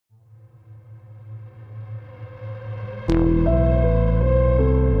Hello.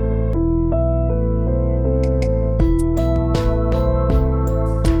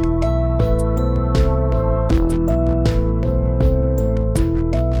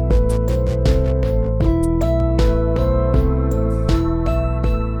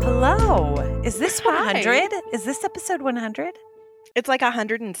 Is this Hi. 100? Is this episode 100? It's like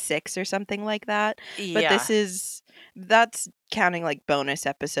 106 or something like that. But that's counting like bonus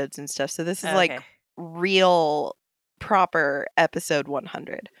episodes and stuff. So this is like Okay. real proper episode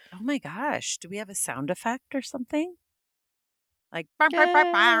 100. Oh my gosh. Do we have a sound effect or something? Like,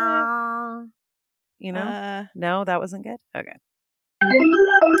 you know? No, that wasn't good? Okay.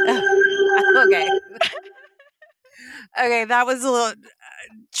 Okay. Okay, that was a little.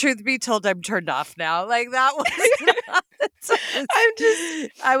 Truth be told, I'm turned off now. Like that was.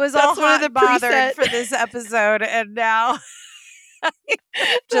 I was all that's one of hot the and bothered preset- for this episode, and now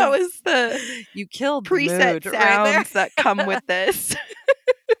that was the you killed the preset mood right there. sounds that come with this.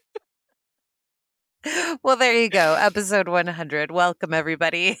 Well, there you go. Episode 100. Welcome,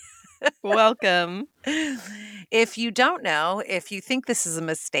 everybody. Welcome. If you don't know, if you think this is a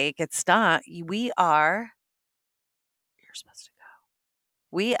mistake, it's not. We are. You're supposed to go.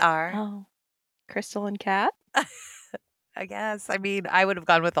 We are. Crystal and Kat? I guess. I mean, I would have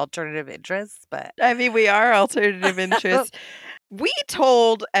gone with alternative interests, but. I mean, we are alternative interests. We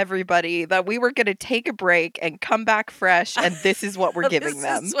told everybody that we were going to take a break and come back fresh, and this is what we're giving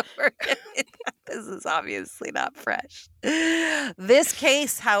them. This is obviously not fresh. This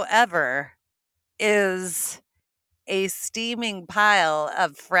case, however, is a steaming pile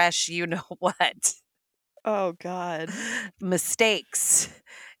of fresh, you know what? Oh, God. Mistakes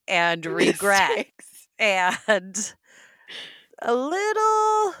and regret and a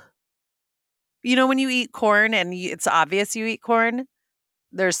little... You know when you eat corn and it's obvious you eat corn?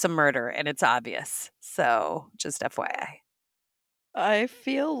 There's some murder and it's obvious. So just FYI. I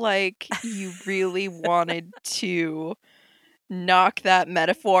feel like you really wanted to knock that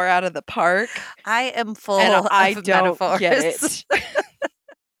metaphor out of the park. I am full and I of don't metaphors. get it.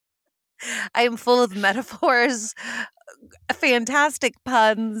 I am full of metaphors, fantastic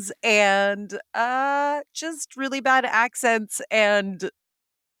puns, and just really bad accents and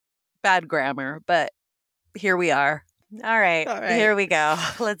bad grammar. But here we are. All right. Here we go.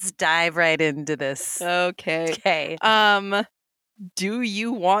 Let's dive right into this. Okay. Do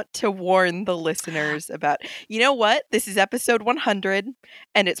you want to warn the listeners about... You know what? This is episode 100,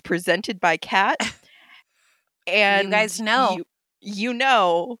 and it's presented by Kat. And you guys know. You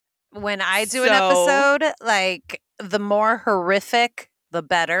know. When I do an episode, like, the more horrific, the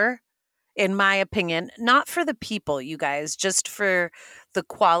better, in my opinion. Not for the people, you guys, just for the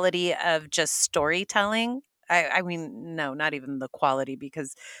quality of just storytelling. I mean, no, not even the quality,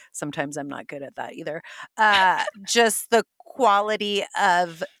 because sometimes I'm not good at that either. Just the quality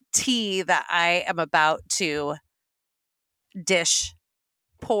of tea that I am about to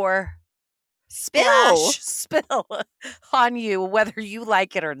pour, spill on you, whether you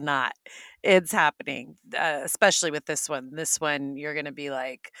like it or not. It's happening, especially with this one. This one, you're going to be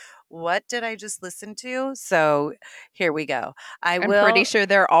like, what did I just listen to? So here we go. I'm pretty sure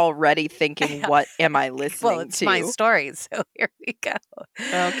they're already thinking, what am I listening to? Well, it's my story, so here we go.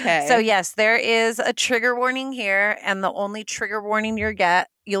 Okay. So yes, there is a trigger warning here, and the only trigger warning you'll get,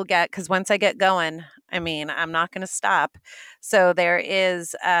 because once I get going, I mean, I'm not going to stop. So there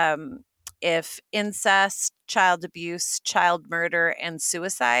is, if incest, child abuse, child murder, and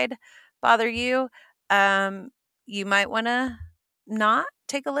suicide bother you, you might want to not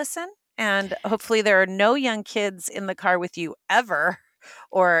take a listen. And hopefully there are no young kids in the car with you ever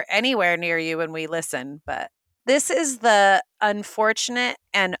or anywhere near you when we listen. But this is the unfortunate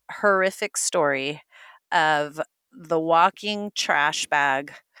and horrific story of the walking trash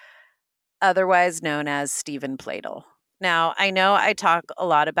bag, otherwise known as Stephen Pladl. Now, I know I talk a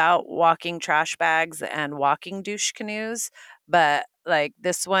lot about walking trash bags and walking douche canoes, but like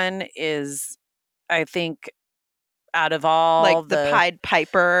this one is, I think, out of all like the Pied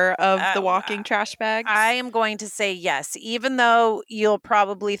Piper of the walking trash bags? I am going to say yes, even though you'll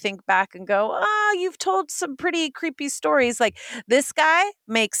probably think back and go, you've told some pretty creepy stories. Like this guy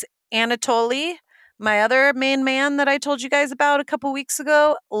makes Anatoly, my other main man that I told you guys about a couple weeks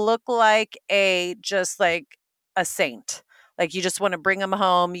ago, look like a saint. Like you just want to bring him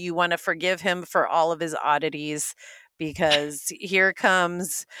home. You want to forgive him for all of his oddities, because here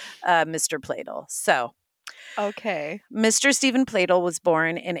comes Mr. Pladl. So, okay. Mr. Stephen Pladl was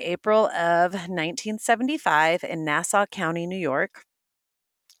born in April of 1975 in Nassau County, New York.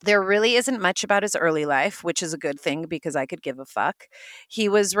 There really isn't much about his early life, which is a good thing because I could give a fuck. He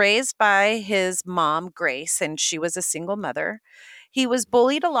was raised by his mom, Grace, and she was a single mother. He was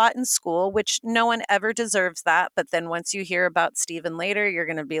bullied a lot in school, which no one ever deserves that. But then once you hear about Stephen later, you're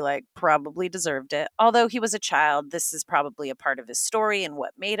going to be like, probably deserved it. Although he was a child, this is probably a part of his story and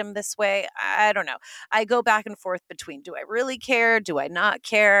what made him this way. I don't know. I go back and forth between do I really care? Do I not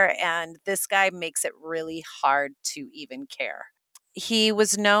care? And this guy makes it really hard to even care. He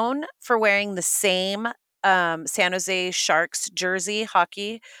was known for wearing the same San Jose Sharks jersey,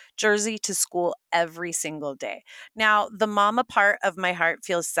 hockey jersey to school every single day. Now, the mama part of my heart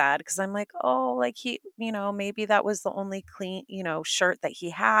feels sad because I'm like, oh, like he, maybe that was the only clean, shirt that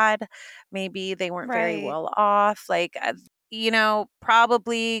he had. Maybe they weren't very Right. well off. Like,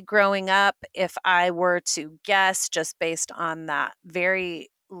 probably growing up, if I were to guess just based on that very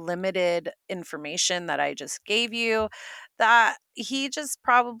limited information that I just gave you, that he just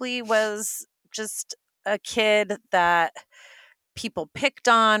probably was just a kid that people picked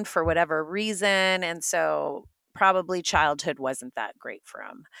on for whatever reason. And so probably childhood wasn't that great for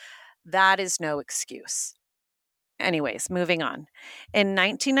him. That is no excuse. Anyways, moving on. In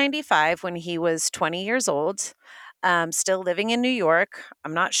 1995, when he was 20 years old, still living in New York,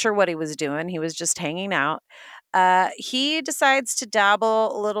 I'm not sure what he was doing. He was just hanging out. He decides to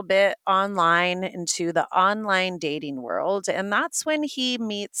dabble a little bit online into the online dating world. And that's when he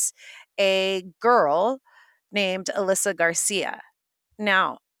meets a girl named Alyssa Garcia.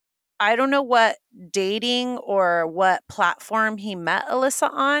 Now, I don't know what dating or what platform he met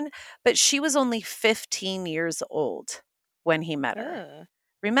Alyssa on, but she was only 15 years old when he met her. Ugh.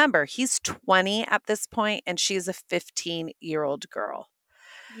 Remember, he's 20 at this point and she's a 15-year-old girl.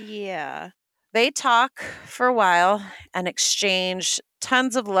 Yeah. They talk for a while and exchange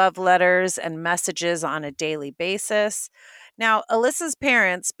tons of love letters and messages on a daily basis. Now, Alyssa's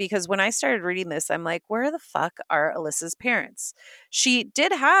parents, because when I started reading this, I'm like, where the fuck are Alyssa's parents? She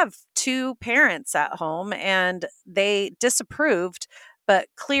did have two parents at home and they disapproved, but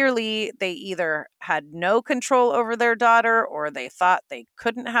clearly they either had no control over their daughter or they thought they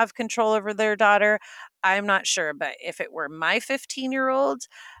couldn't have control over their daughter. I'm not sure, but if it were my 15-year-old,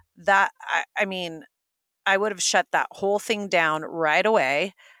 that I mean, I would have shut that whole thing down right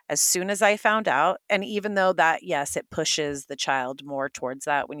away as soon as I found out. And even though that, yes, it pushes the child more towards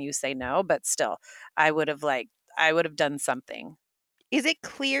that when you say no, but still, I would have done something. Is it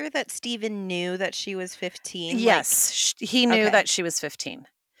clear that Stephen knew that she was 15? Like, Yes, he knew okay. that she was 15.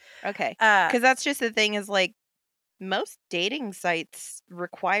 Okay. Uh, Because that's just the thing is like most dating sites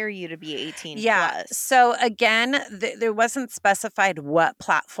require you to be 18 yeah. plus. So again, there wasn't specified what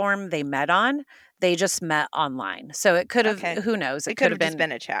platform they met on. They just met online. So it could have, Okay. who knows? It It could could have have just been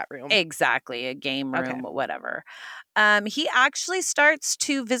been a chat room. exactly a game Okay. room, whatever. He actually starts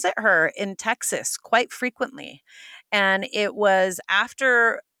to visit her in Texas quite frequently. And it was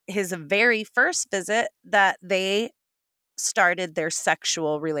after his very first visit that they started their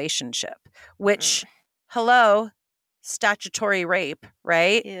sexual relationship, which, hello, statutory rape,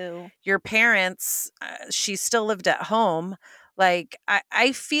 right? Ew. Your parents, she still lived at home. Like,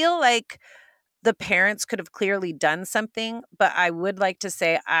 I feel like the parents could have clearly done something, but I would like to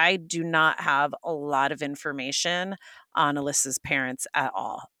say I do not have a lot of information on Alyssa's parents at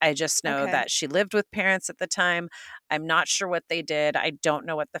all. I just know Okay. that she lived with parents at the time. I'm not sure what they did. I don't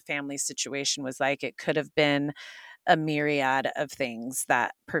know what the family situation was like. It could have been a myriad of things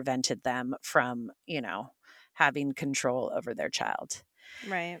that prevented them from, having control over their child.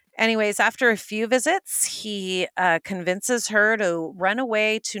 Right. Anyways, after a few visits, he convinces her to run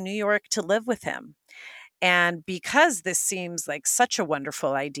away to New York to live with him. And because this seems like such a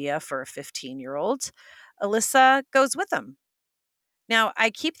wonderful idea for a 15-year-old, Alyssa goes with him. Now, I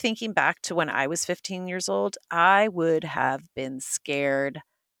keep thinking back to when I was 15 years old. I would have been scared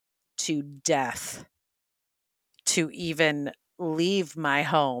to death to even leave my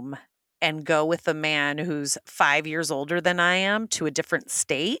home and go with a man who's 5 years older than I am to a different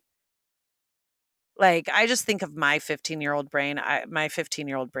state. Like, I just think of my 15-year-old brain. My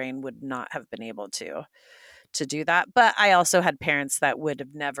 15-year-old brain would not have been able to do that. But I also had parents that would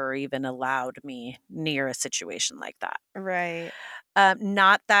have never even allowed me near a situation like that. Right.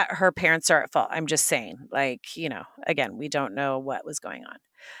 Not that her parents are at fault. I'm just saying, like, again, we don't know what was going on.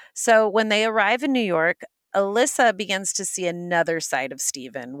 So when they arrive in New York, Alyssa begins to see another side of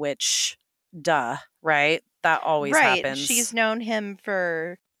Stephen, which, duh, right? That always Right. She's happens. known him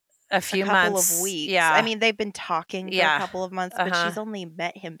for A a few couple of months. weeks. I Yeah. mean, they've been talking for a Yeah. couple of months, but Uh-huh. she's only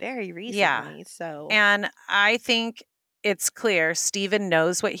met him very Yeah. recently. So, And I think it's clear Stephen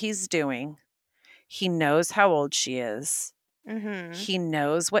knows what he's doing. He knows how old she is. Mm-hmm. He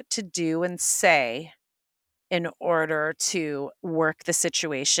knows what to do and say in order to work the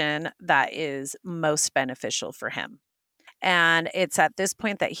situation that is most beneficial for him. And it's at this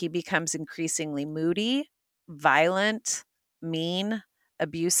point that he becomes increasingly moody, violent, mean,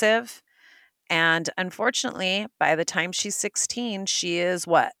 abusive. And unfortunately, by the time she's 16, she is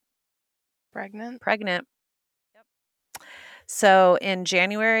what? Pregnant. Pregnant. Yep. So in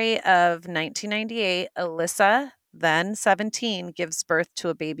January of 1998, Alyssa, then 17, gives birth to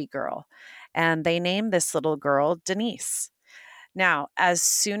a baby girl. And they name this little girl Denise. Now, as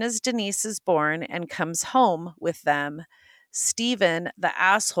soon as Denise is born and comes home with them, Stephen, the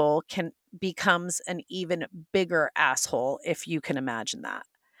asshole, becomes an even bigger asshole, if you can imagine that.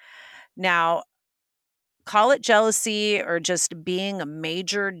 Now, call it jealousy or just being a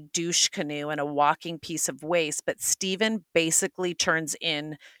major douche canoe and a walking piece of waste, but Stephen basically turns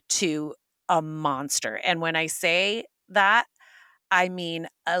into a monster. And when I say that, I mean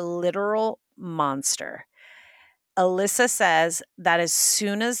a literal monster. Alyssa says that as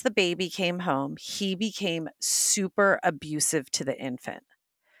soon as the baby came home, he became super abusive to the infant.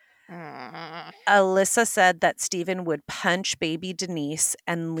 Alyssa said that Stephen would punch baby Denise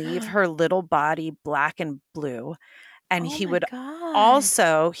and leave her little body black and blue. And Oh he my would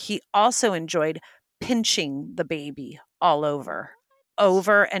God. he also enjoyed pinching the baby all over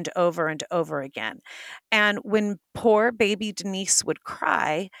and over and over again. And when poor baby Denise would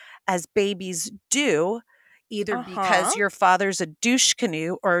cry, as babies do, either Uh-huh. because your father's a douche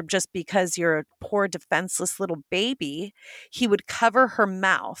canoe or just because you're a poor defenseless little baby, he would cover her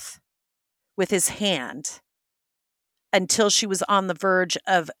mouth with his hand until she was on the verge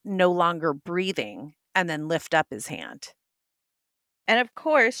of no longer breathing and then lift up his hand. And of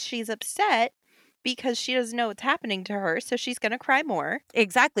course, she's upset because she doesn't know what's happening to her, so she's going to cry more.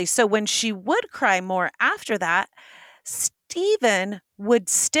 Exactly. So when she would cry more after that, Stephen would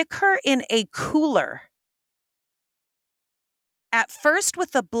stick her in a cooler. At first,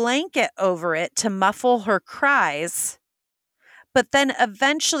 with a blanket over it to muffle her cries. But then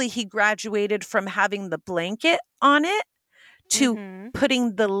eventually he graduated from having the blanket on it to Mm-hmm.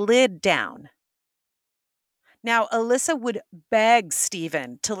 putting the lid down. Now, Alyssa would beg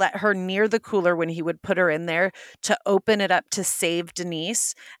Stephen to let her near the cooler when he would put her in there to open it up to save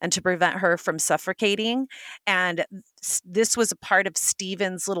Denise and to prevent her from suffocating. And this was a part of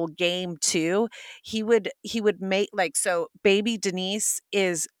Stephen's little game too. He would make like, so baby Denise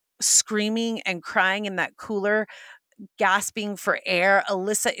is screaming and crying in that cooler, gasping for air.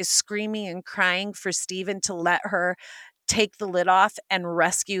 Alyssa is screaming and crying for Stephen to let her take the lid off and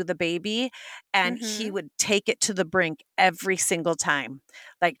rescue the baby. And he Mm-hmm. would take it to the brink every single time,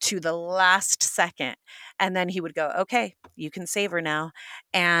 like to the last second. And then he would go, okay, you can save her now.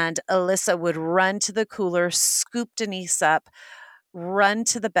 And Alyssa would run to the cooler, scoop Denise up, run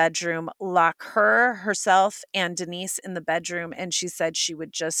to the bedroom, lock herself, and Denise in the bedroom. And she said she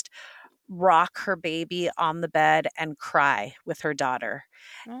would just rock her baby on the bed and cry with her daughter.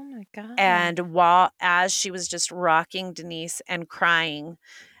 Oh my God. And as she was just rocking Denise and crying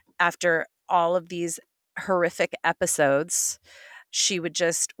after all of these horrific episodes, she would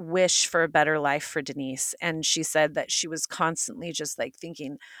just wish for a better life for Denise. And she said that she was constantly just like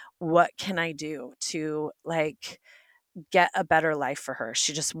thinking, what can I do to like get a better life for her?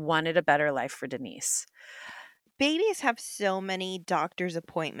 She just wanted a better life for Denise. Babies have so many doctor's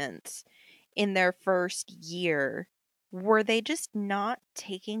appointments in their first year. Were they just not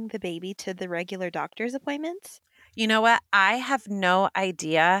taking the baby to the regular doctor's appointments? You know what? I have no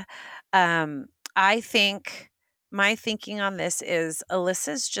idea. I think my thinking on this is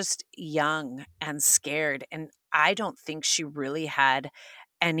Alyssa's just young and scared, and I don't think she really had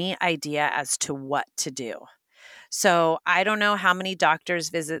any idea as to what to do. So I don't know how many doctor's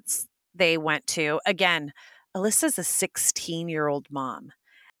visits they went to. Again, Alyssa's a 16-year-old mom.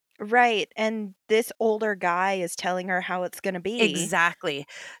 Right. And this older guy is telling her how it's going to be. Exactly.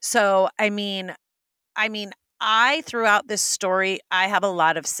 So I mean, I throughout this story, I have a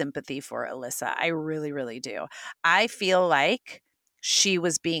lot of sympathy for Alyssa. I really, really do. I feel like she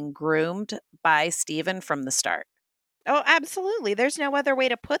was being groomed by Stephen from the start. Oh, absolutely. There's no other way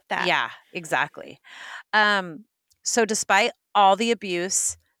to put that. Yeah, exactly. Um, so despite all the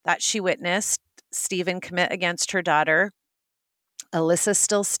abuse that she witnessed Stephen commit against her daughter, Alyssa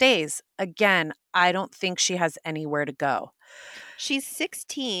still stays. Again, I don't think she has anywhere to go. She's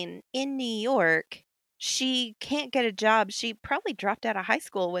 16 in New York. She can't get a job. She probably dropped out of high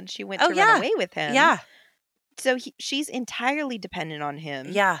school when she went Oh to run yeah. away with him. Yeah. So she's entirely dependent on him.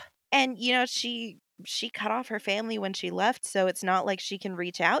 Yeah. And, you know, she she cut off her family when she left, so it's not like she can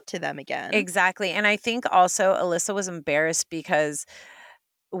reach out to them again. Exactly. And I think also Alyssa was embarrassed because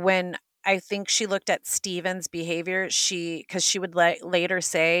when I think she looked at Steven's behavior, because she would later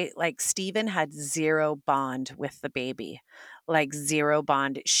say, like, Steven had zero bond with the baby, like zero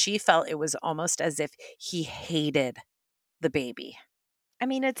bond. She felt it was almost as if he hated the baby. I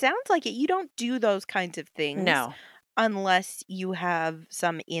mean, it sounds like it. You don't do those kinds of things No, unless you have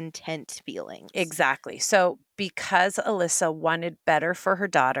some intense feelings. exactly. So, because Alyssa wanted better for her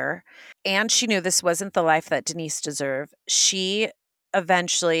daughter, and she knew this wasn't the life that Denise deserved, she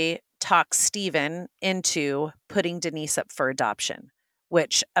eventually talked Steven into putting Denise up for adoption,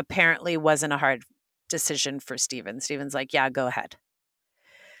 which apparently wasn't a hard decision for Steven. Steven's like, yeah, go ahead.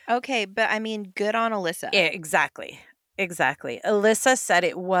 Okay, but I mean, good on Yeah, Alyssa. exactly. Exactly. Alyssa said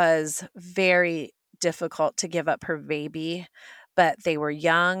it was very difficult to give up her baby, but they were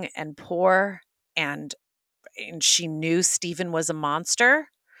young and poor, and she knew Steven was a monster.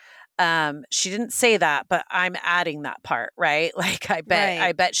 She didn't say that, but I'm adding that part, right? Like I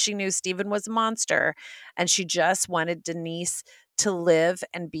Right. bet she knew Steven was a monster, and she just wanted Denise to live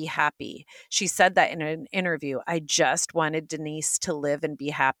and be happy. She said that in an interview. I just wanted Denise to live and be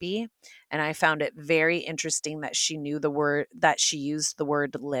happy. And I found it very interesting that she used the word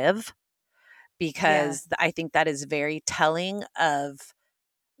live, Yeah. because I think that is very telling of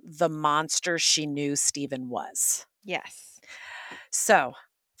the monster she knew Steven was. Yes. So,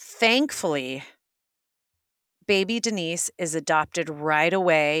 thankfully, baby Denise is adopted right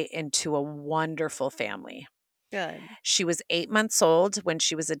away into a wonderful family. Good. She was 8 months old when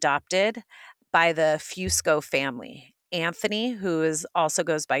she was adopted by the Fusco family. Anthony, also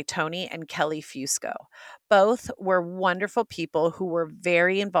goes by Tony, and Kelly Fusco. Both were wonderful people who were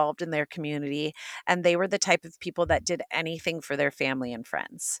very involved in their community, and they were the type of people that did anything for their family and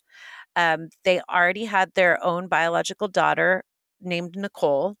friends. They already had their own biological daughter named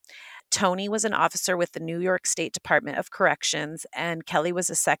Nicole. Tony was an officer with the New York State Department of Corrections, and Kelly was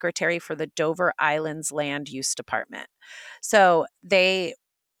a secretary for the Dover Islands Land Use Department. So they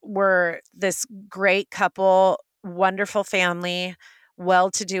were this great couple, wonderful family, well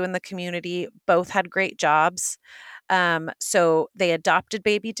to do in the community, both had great jobs. So they adopted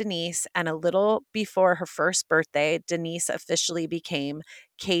baby Denise, and a little before her first birthday, Denise officially became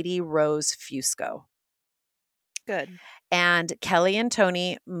Katie Rose Fusco. Good. And Kelly and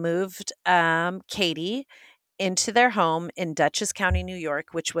Tony moved Katie into their home in Dutchess County, New York,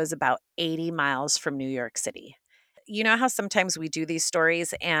 which was about 80 miles from New York City. You know how sometimes we do these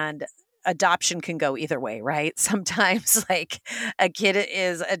stories and adoption can go either way, right? Sometimes, like, a kid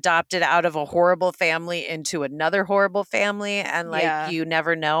is adopted out of a horrible family into another horrible family, and like Yeah. you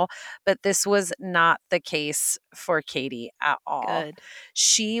never know. But this was not the case for Katie at all. Good.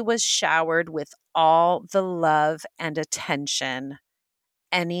 She was showered with all the love and attention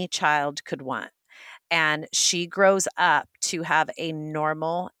any child could want. And she grows up to have a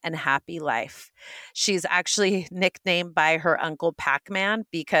normal and happy life. She's actually nicknamed by her uncle Pac-Man,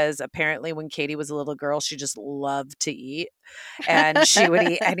 because apparently when Katie was a little girl, she just loved to eat, and she would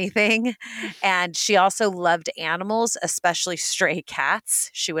eat anything. And she also loved animals, especially stray cats.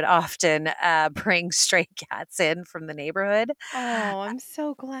 She would often bring stray cats in from the neighborhood. Oh, I'm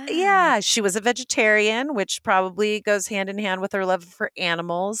so glad. Yeah, she was a vegetarian, which probably goes hand in hand with her love for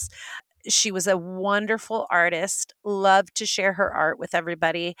animals. She was a wonderful artist, loved to share her art with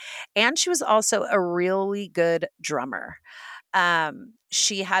everybody, and she was also a really good drummer.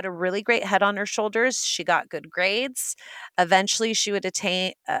 She had a really great head on her shoulders. She got good grades. Eventually, she would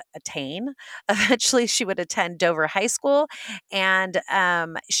attain. Eventually, she would attend Dover High School, and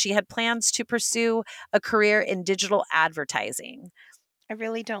she had plans to pursue a career in digital advertising. I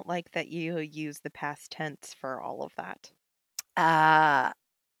really don't like that you use the past tense for all of that. Uh,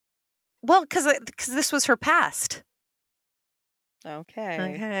 well, because this was her past.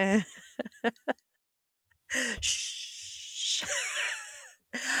 Okay. Okay. Shh.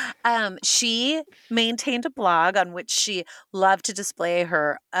 She maintained a blog on which she loved to display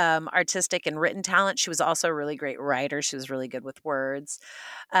her artistic and written talent. She was also a really great writer. She was really good with words.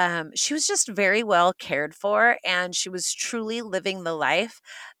 She was just very well cared for, and she was truly living the life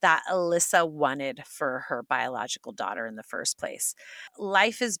that Alyssa wanted for her biological daughter in the first place.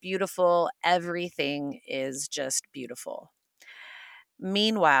 Life is beautiful. Everything is just beautiful.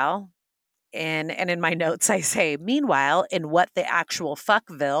 Meanwhile, and in my notes, I say, meanwhile, in what the actual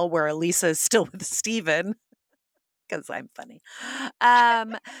fuckville, where Elisa is still with Steven, because I'm funny,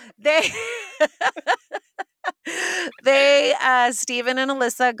 they, Steven and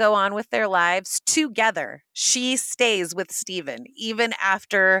Alyssa go on with their lives together. She stays with Steven even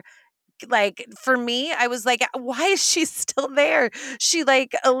after like for me, I was like, why is she still there? She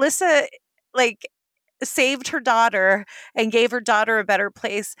like Alyssa like saved her daughter and gave her daughter a better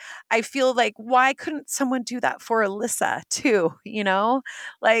place. I feel like why couldn't someone do that for Alyssa too, you know?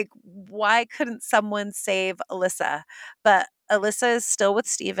 Like why couldn't someone save Alyssa? But Alyssa is still with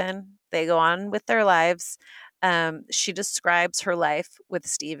Steven. They go on with their lives. She describes her life with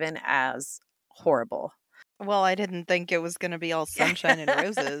Steven as horrible. Well, I didn't think it was going to be all sunshine and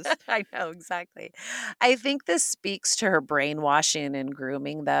roses. I know, exactly. I think this speaks to her brainwashing and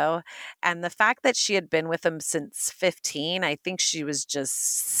grooming, though. And the fact that she had been with him since 15, I think she was just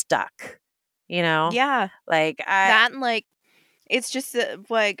stuck, you know? Yeah. Like, That and like, it's just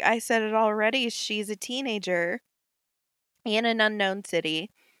like I said it already. She's a teenager in an unknown city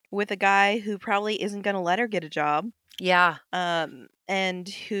with a guy who probably isn't going to let her get a job. yeah. And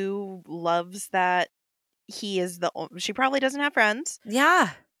who loves that he is she probably doesn't have friends.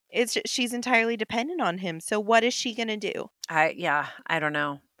 Yeah. She's entirely dependent on him. So what is she going to do? I don't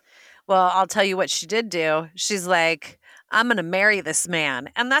know. Well, I'll tell you what she did do. She's like, I'm going to marry this man.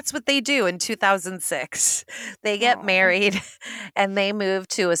 And that's what they do in 2006. They get Aw. married and they move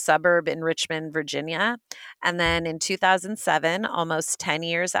to a suburb in Richmond, Virginia. And then in 2007, almost 10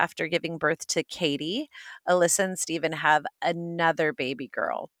 years after giving birth to Katie, Alyssa and Steven have another baby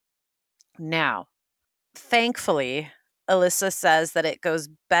girl. Now, thankfully, Alyssa says that it goes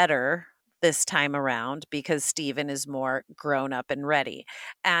better this time around because Steven is more grown up and ready.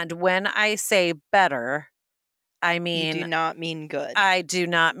 And when I say better, I You do mean, not mean good. I do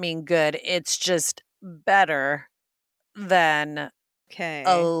not mean good. It's just better than a Okay.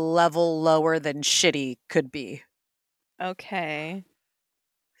 level lower than shitty could be. Okay.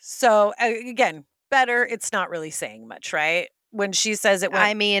 So again, better, it's not really saying much, right? When she says it went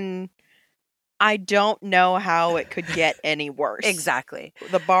I mean, I don't know how it could get any worse. exactly.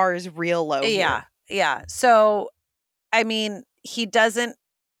 The bar is real low Yeah. here. Yeah. So I mean, he doesn't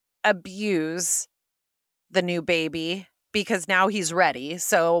abuse the new baby because now he's ready.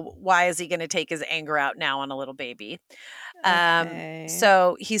 So why is he going to take his anger out now on a little baby? Okay.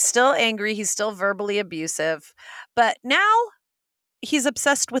 So he's still angry, he's still verbally abusive, but now he's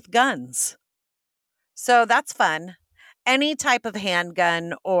obsessed with guns. So that's fun. Any type of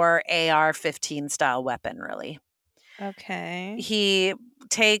handgun or AR-15 style weapon, really. Okay. He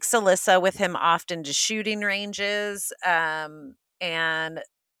takes Alyssa with him often to shooting ranges, and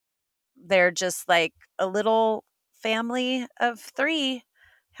they're just like a little family of 3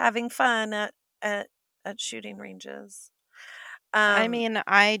 having fun at at shooting ranges. I Um, mean,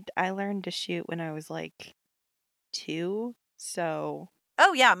 I learned to shoot when I was like 2, so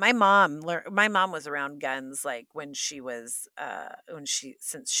oh yeah, my mom was around guns like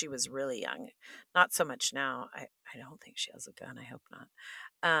since she was really young. Not so much now. I don't think she has a gun. I hope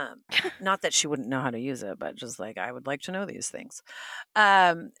not. Not that she wouldn't know how to use it, but just like I would like to know these things.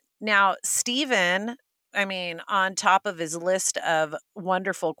 Now Steven, I mean, on top of his list of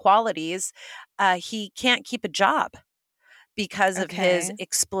wonderful qualities, he can't keep a job because of his okay.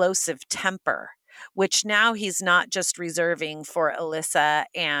 explosive temper, which now he's not just reserving for Alyssa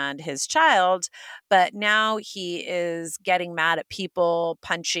and his child, but now he is getting mad at people,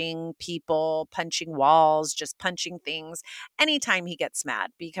 punching walls, just punching things anytime he gets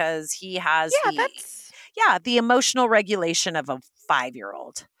mad because he has Yeah, the emotional regulation of a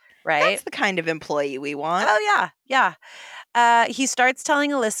 5-year-old, right? that's the kind of employee we want. Oh yeah, yeah. He starts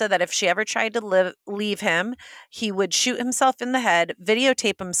telling Alyssa that if she ever tried to leave him, he would shoot himself in the head,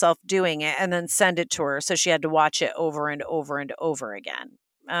 videotape himself doing it, and then send it to her. So she had to watch it over and over and over again.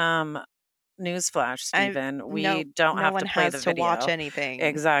 Newsflash, Stephen, we don't No have to one play the has to watch video. anything.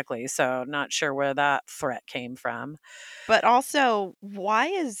 Exactly. So not sure where that threat came from. But also,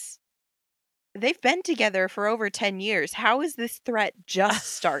 they've been together for over 10 years. How is this threat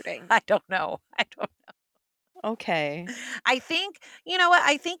just starting? I don't know. Okay. I think, you know what?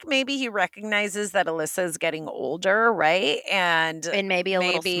 I think maybe he recognizes that Alyssa is getting older, right? And And maybe a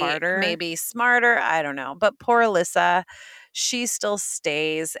little smarter. maybe smarter. I don't know. But poor Alyssa, she still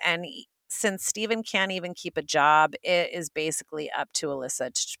stays. And since Steven can't even keep a job, it is basically up to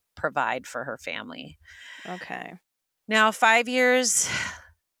Alyssa to provide for her family. Okay. Now, 5 years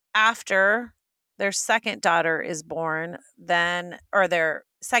after their second daughter is born, then, or their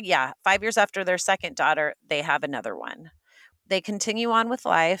second, yeah, 5 years after their second daughter, they have another one. They continue on with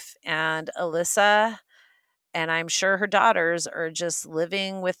life, and Alyssa and I'm sure her daughters are just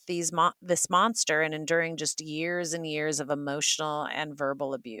living with this monster and enduring just years and years of emotional and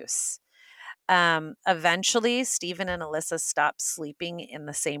verbal abuse. Eventually, Stephen and Alyssa stop sleeping in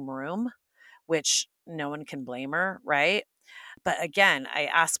the same room, which no one can blame her, right? But again, I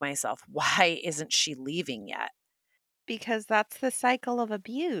ask myself, why isn't she leaving yet? Because that's the cycle of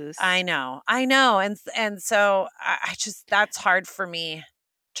abuse. I know. And so I just, that's hard for me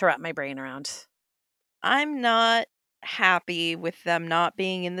to wrap my brain around. I'm not happy with them not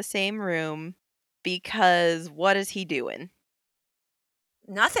being in the same room because what is he doing?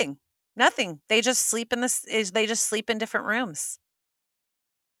 Nothing. Nothing. They just sleep in they just sleep in different rooms.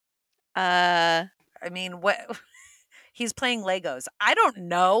 Uh, I mean, what he's playing Legos. I don't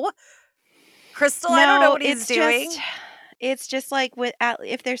know. Crystal, I don't know no, what he's doing. it's just like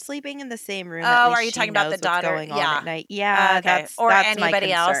if they're sleeping in the same room, at Oh, least are you she talking about the knows what's daughter? going on at Yeah. night. Yeah, Okay. that's Or that's my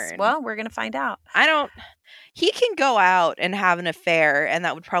anybody else. concern. Well, we're going to find out. I don't He can go out and have an affair, and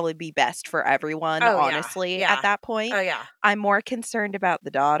that would probably be best for everyone, Oh, yeah. honestly, at Yeah. that point. Oh, yeah. I'm more concerned about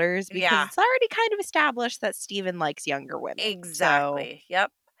the daughters because Yeah. it's already kind of established that Steven likes younger women. So, Exactly.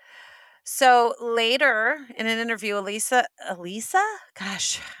 Yep. So later in an interview, Elisa,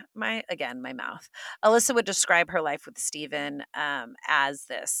 gosh, my mouth. Alyssa would describe her life with Stephen as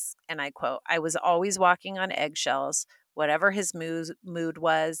this, and I quote: "I was always walking on eggshells. Whatever his mood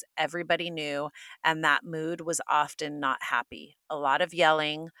was, everybody knew, and that mood was often not happy. A lot of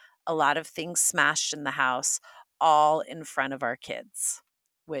yelling, a lot of things smashed in the house, all in front of our kids,"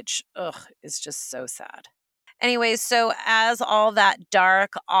 which, is just so sad. Anyways, so as all that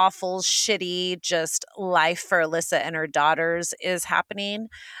dark, awful, shitty, just life for Alyssa and her daughters is happening,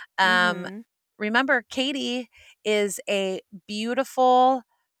 um, mhm. remember Katie is a beautiful,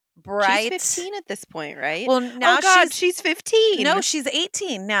 She's bright. 15 at this point, right? Well, Oh now god, she's she's no, 15. she's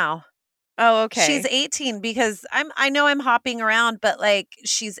 18 now. Oh, She's okay. 18 because I know I'm hopping around, but like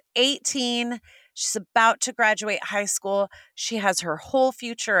she's 18. She's about to graduate high school. She has her whole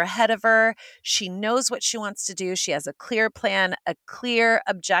future ahead of her. She knows what she wants to do. She has a clear plan, a clear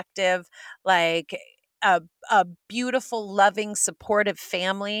objective, like a a beautiful, loving, supportive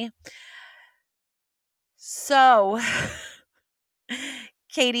family. So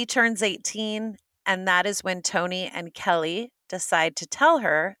Katie turns 18, and that is when Tony and Kelly decide to tell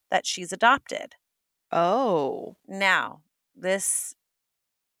her that she's adopted. Oh. Now, this,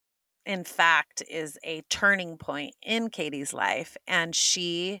 in fact, is a turning point in Katie's life, and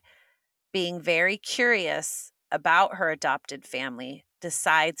she, being very curious about her adopted family,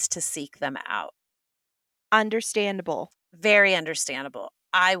 decides to seek them out. Understandable. Very understandable.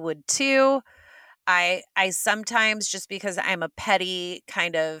 I would too. I sometimes, just because I'm a petty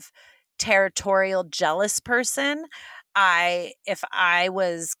kind of territorial jealous person, if I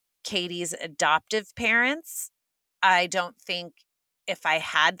was Katie's adoptive parents, I don't think, if I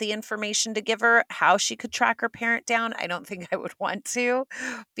had the information to give her how she could track her parent down, I don't think I would want to,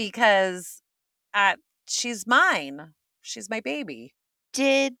 because uh, she's mine. She's my baby.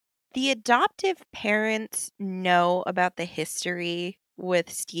 Did the adoptive parents know about the history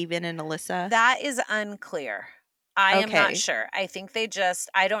with Steven and Alyssa? That is unclear. I am not Okay. sure. I think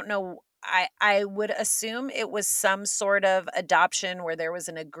I don't know. I would assume it was some sort of adoption where there was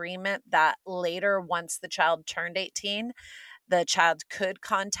an agreement that later, once the child turned 18, the child could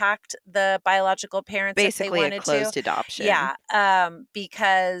contact the biological parents if they Basically a wanted to. closed adoption. Yeah,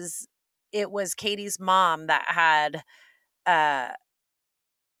 because it was Katie's mom that had uh,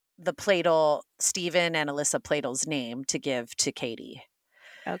 the Pladel, Stephen and Alyssa Pladel's name to give to Katie.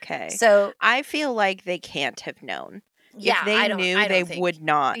 Okay. So I feel like they can't have known. If yeah, they knew, I they don't think. would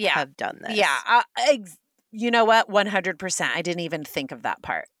not Yeah, have done yeah. this. You know what? 100%. I didn't even think of that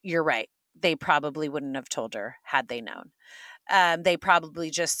part. You're right. They probably wouldn't have told her had they known. They probably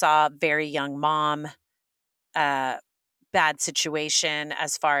just saw very young mom, uh, bad situation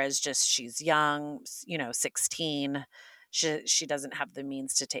as far as just she's young, 16. She doesn't have the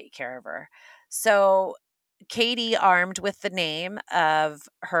means to take care of her. So Katie, armed with the name of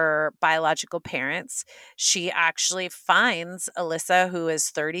her biological parents, she actually finds Alyssa, who is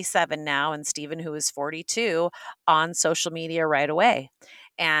 37 now, and Stephen, who is 42, on social media right away.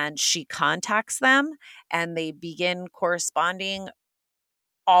 And she contacts them, and they begin corresponding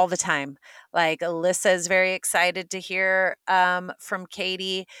all the time. Like, Alyssa is very excited to hear from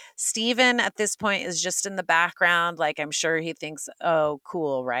Katie. Stephen at this point is just in the background. Like, I'm sure he thinks, oh,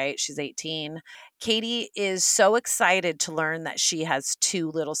 cool, right? She's 18. Katie is so excited to learn that she has two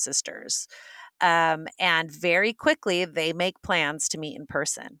little sisters. And very quickly, they make plans to meet in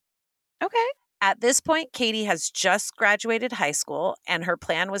person. Okay. At this point, Katie has just graduated high school, and her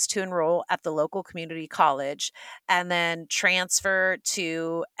plan was to enroll at the local community college and then transfer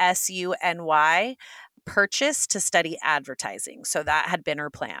to SUNY Purchase to study advertising. So that had been her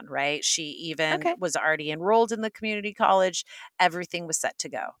plan, right? She even Okay. was already enrolled in the community college. Everything was set to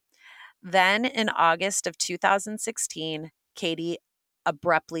go. Then in August of 2016, Katie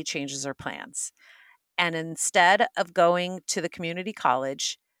abruptly changes her plans. And instead of going to the community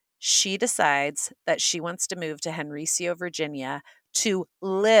college, she decides that she wants to move to Henricio, Virginia to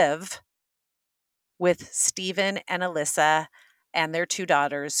live with Stephen and Alyssa and their 2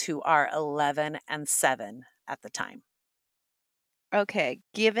 daughters, who are 11 and 7 at the time. Okay,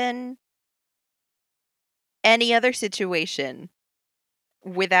 given any other situation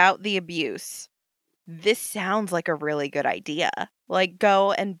without the abuse, this sounds like a really good idea. Like,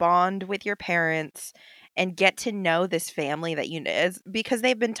 go and bond with your parents and get to know this family that you know, because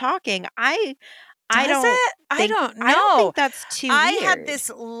they've been talking. I Does don't it? I think don't I don't know. think that's too I had weird. this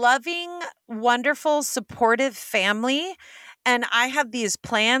loving, wonderful, supportive family, and I had these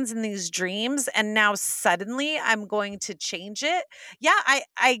plans and these dreams, and now suddenly I'm going to change it. Yeah,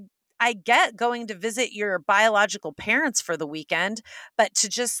 I get going to visit your biological parents for the weekend, but to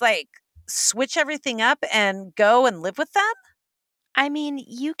just like switch everything up and go and live with them? I mean,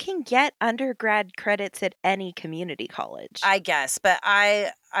 you can get undergrad credits at any community college. I guess, but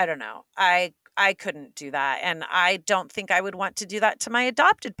I don't know. I couldn't do that, and I don't think I would want to do that to my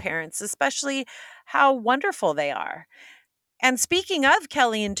adopted parents, especially how wonderful they are. And speaking of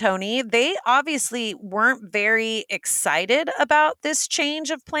Kelly and Tony, they obviously weren't very excited about this change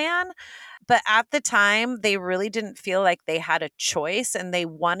of plan, but at the time they really didn't feel like they had a choice, and they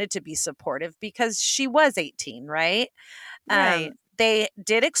wanted to be supportive because she was 18, right? Right. They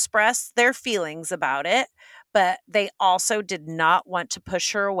did express their feelings about it, but they also did not want to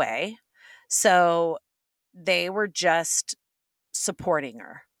push her away. So they were just supporting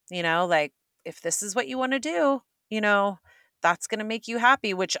her, like, if this is what you want to do, you know, that's going to make you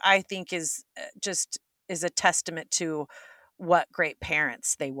happy, which I think is just is a testament to what great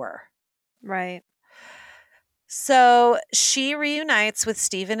parents they were. Right. So she reunites with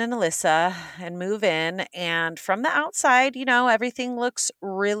Stephen and Alyssa and move in. And from the outside, everything looks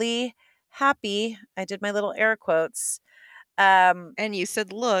really happy. I did my little air quotes. And you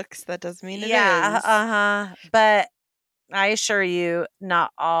said looks, that doesn't mean it Yeah, is. uh-huh. But I assure you,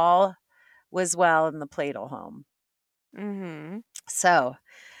 not all was well in the Plato home. Mm-hmm. So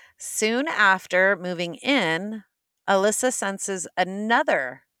soon after moving in, Alyssa senses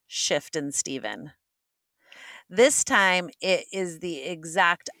another shift in Stephen. This time, it is the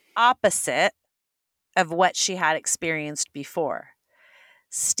exact opposite of what she had experienced before.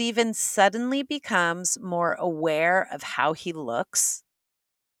 Stephen suddenly becomes more aware of how he looks.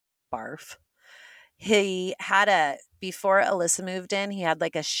 Barf. Before Alyssa moved in, he had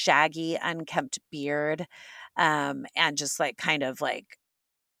like a shaggy, unkempt beard, and just like kind of like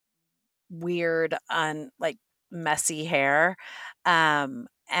weird, like messy hair.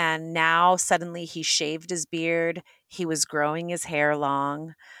 And now suddenly he shaved his beard. He was growing his hair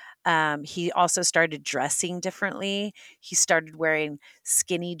long. He also started dressing differently. He started wearing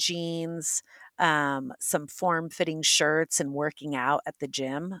skinny jeans, some form fitting shirts, and working out at the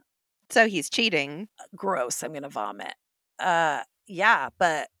gym. So he's cheating. Gross. I'm going to vomit. Yeah,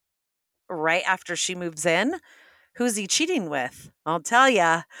 but right after she moves in, who's he cheating with? I'll tell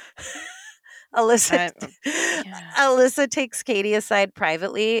ya. Alyssa Yeah. Alyssa takes Katie aside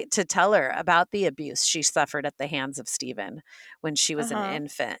privately to tell her about the abuse she suffered at the hands of Stephen when she was an Uh-huh.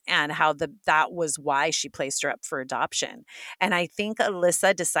 infant, and how that was why she placed her up for adoption. And I think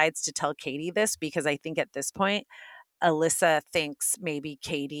Alyssa decides to tell Katie this because I think at this point Alyssa thinks maybe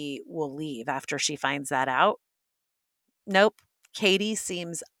Katie will leave after she finds that out. Nope. Katie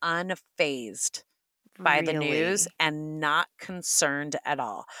seems unfazed by the news Really? and not concerned at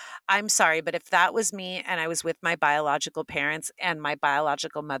all. I'm sorry, but if that was me and I was with my biological parents and my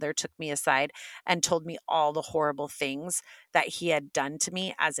biological mother took me aside and told me all the horrible things that he had done to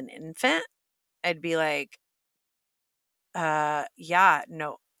me as an infant, I'd be like, yeah,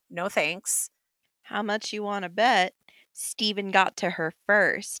 no, no thanks. How much you want to bet? Stephen got to her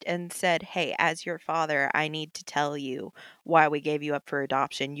first and said, "Hey, as your father, I need to tell you why we gave you up for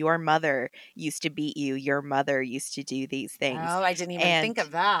adoption. Your mother used to beat you. Your mother used to do these things." Oh, I didn't even And think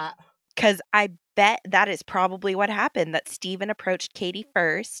of that. because I bet that is probably what happened, that Stephen approached Katie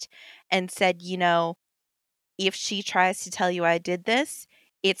first and said, if she tries to tell you I did this,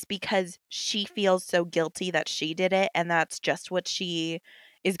 it's because she feels so guilty that she did it, and that's just what she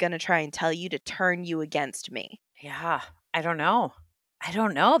is gonna try and tell you to turn you against me. Yeah, I don't know. I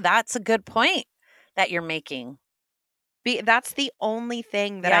don't know. That's a good point that you're making. That's the only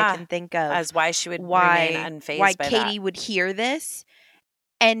thing that I Yeah, can think of as why she would remain why unfazed by that. Katie would hear this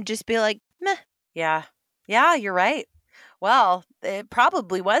and just be like, "Meh." Yeah. Yeah, you're right. Well, it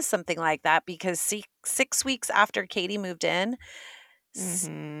probably was something like that because 6 weeks after Katie moved in,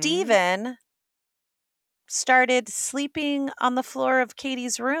 Mhm. Stephen started sleeping on the floor of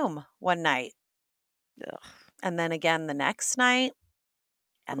Katie's room one night. Ugh. And then again the next night,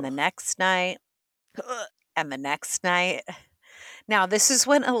 and the next night, and the next night. Now, this is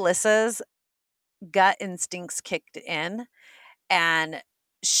when Alyssa's gut instincts kicked in, and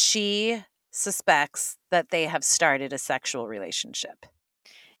she suspects that they have started a sexual relationship.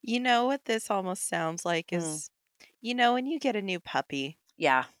 You know what this almost sounds like is, when you get a new puppy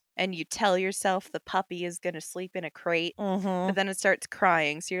Yeah. and you tell yourself the puppy is going to sleep in a crate, Mm-hmm. but then it starts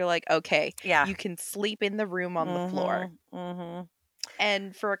crying. So you're like, okay, Yeah. you can sleep in the room on the floor. Mm-hmm.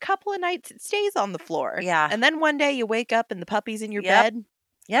 And for a couple of nights, it stays on the floor. Yeah. And then one day you wake up and the puppy's in your Yep. bed.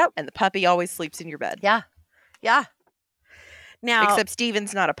 Yep. And the puppy always sleeps in your bed. Yeah. Yeah. Now, except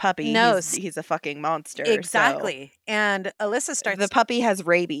Steven's not a puppy. No, He's a fucking monster. exactly. And Alyssa So starts. the puppy has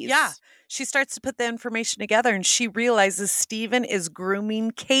rabies. Yeah. She starts to put the information together, and she realizes Steven is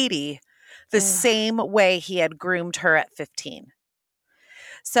grooming Katie the same way he had groomed her at 15.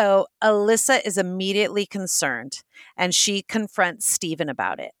 So Alyssa is immediately concerned, and she confronts Steven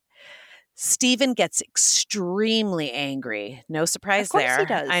about it. Steven gets extremely angry. No surprise Of course there. he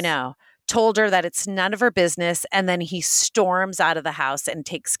does. I know. Told her that it's none of her business, and then he storms out of the house and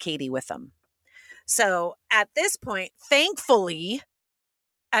takes Katie with him. So at this point, thankfully,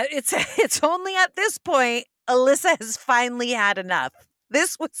 it's only at this point Alyssa has finally had enough.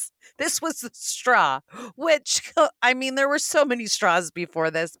 This was the straw, which, I mean, there were so many straws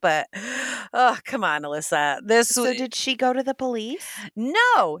before this, but oh, come on, Alyssa. So did she go to the police?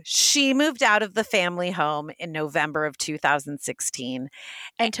 No, she moved out of the family home in November of 2016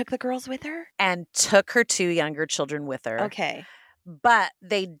 and took the girls with her? And took her 2 younger children with her. Okay. But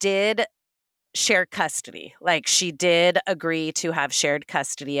they did share custody. Like, she did agree to have shared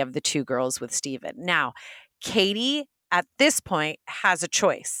custody of the 2 girls with Steven. Now, Katie at this point has a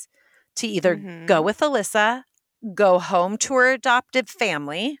choice to either go with Alyssa, go home to her adoptive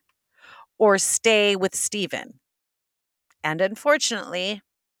family, or stay with Steven. And unfortunately,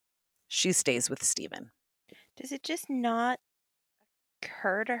 she stays with Steven. Does it just not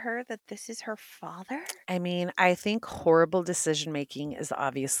occur to her that this is her father? I mean, I think horrible decision making is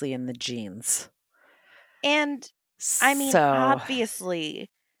obviously in the genes. And I mean, obviously,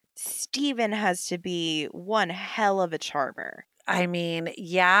 Steven has to be one hell of a charmer. I mean,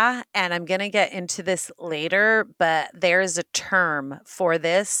 yeah, and I'm going to get into this later, but there's a term for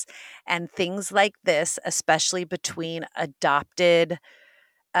this, and things like this, especially between adopted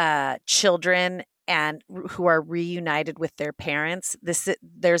children and who are reunited with their parents. This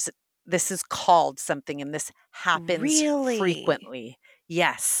is called something, and this happens frequently.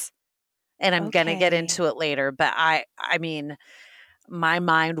 Yes. And I'm going to get into it later, but I mean, my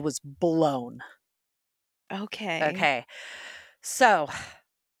mind was blown. Okay. So,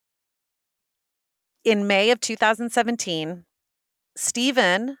 in May of 2017,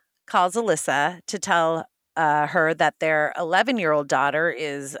 Steven calls Alyssa to tell her that their 11-year-old daughter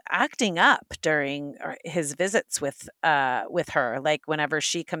is acting up during his visits with her, like whenever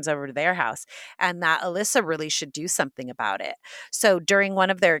she comes over to their house, and that Alyssa really should do something about it. So during one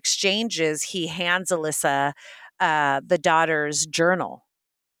of their exchanges, he hands Alyssa the daughter's journal.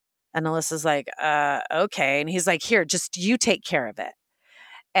 And Alyssa's like, okay. And he's like, here, just you take care of it.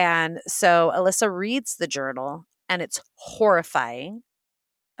 And so Alyssa reads the journal, and it's horrifying.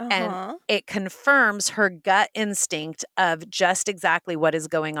 And it confirms her gut instinct of just exactly what is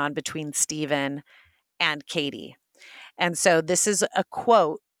going on between Steven and Katie. And so this is a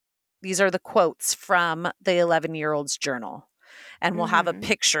quote. These are the quotes from the 11-year-old's journal. And we'll have a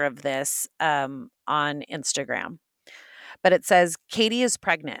picture of this on Instagram. But it says, Katie is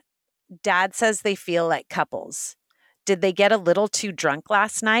pregnant. Dad says they feel like couples. Did they get a little too drunk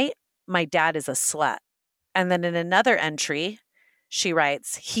last night? My dad is a slut. And then in another entry, she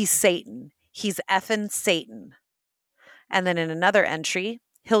writes, he's Satan. He's effing Satan. And then in another entry,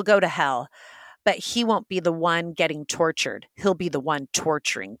 he'll go to hell, but he won't be the one getting tortured. He'll be the one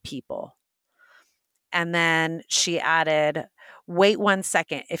torturing people. And then she added, wait 1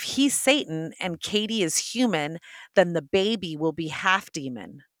 second. If he's Satan and Katie is human, then the baby will be half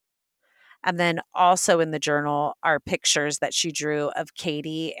demon. And then also in the journal are pictures that she drew of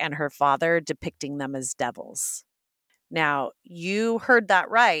Katie and her father depicting them as devils. Now, you heard that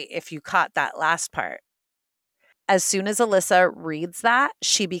right if you caught that last part. As soon as Alyssa reads that,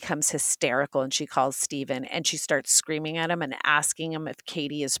 she becomes hysterical and she calls Steven and she starts screaming at him and asking him if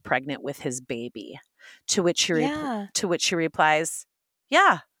Katie is pregnant with his baby. To which he replies,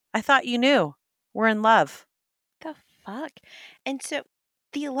 yeah, I thought you knew. We're in love. The fuck? And so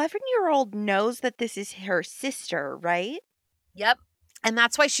the 11-year-old knows that this is her sister, right? Yep. And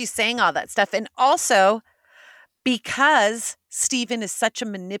that's why she's saying all that stuff. And also, because Steven is such a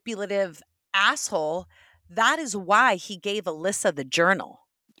manipulative asshole, that is why he gave Alyssa the journal.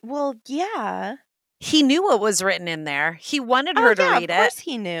 Well, yeah. He knew what was written in there. He wanted her to read it. Of course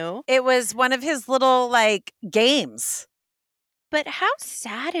he knew. It was one of his little, like, games. But how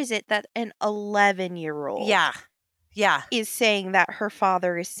sad is it that an 11-year-old Yeah. is saying that her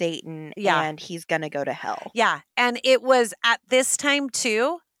father is Satan and he's going to go to hell? Yeah. And it was at this time,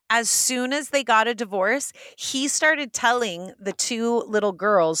 too, as soon as they got a divorce, he started telling the two little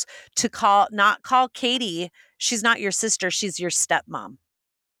girls to not call Katie. She's not your sister. She's your stepmom.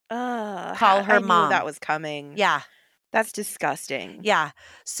 Call her mom. I knew that was coming. Yeah. That's disgusting. Yeah.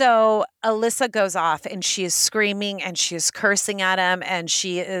 So Alyssa goes off and she is screaming and she is cursing at him and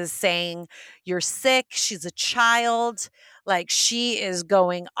she is saying, "You're sick." She's a child. Like, she is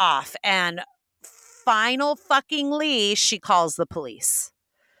going off. And final fuckingly, she calls the police.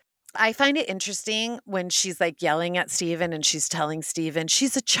 I find it interesting when she's like yelling at Steven and she's telling Steven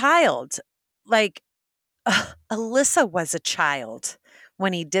she's a child. Like, Alyssa was a child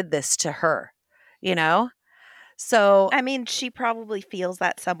when he did this to her, you know? So, I mean, she probably feels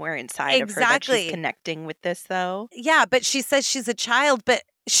that somewhere inside of her that she's connecting with this, though. Yeah, but she says she's a child, but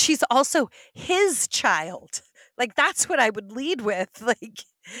she's also his child. Like, that's what I would lead with. Like,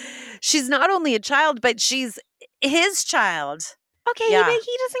 she's not only a child, but she's his child. Okay, he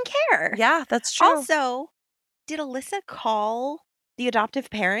doesn't care. Yeah, that's true. Also, did Alyssa call the adoptive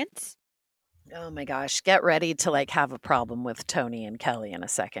parents? Oh my gosh, get ready to like have a problem with Tony and Kelly in a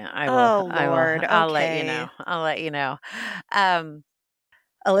second. I will. Oh, Lord. I'll let you know. I'll let you know.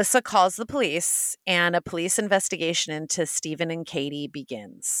 Alyssa calls the police and a police investigation into Steven and Katie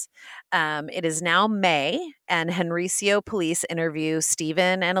begins. It is now May and Henricio police interview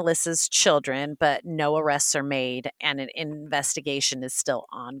Steven and Alyssa's children, but no arrests are made and an investigation is still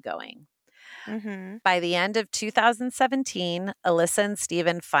ongoing. Mm-hmm. By the end of 2017, Alyssa and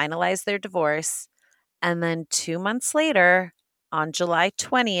Steven finalized their divorce. And then 2 months later, on July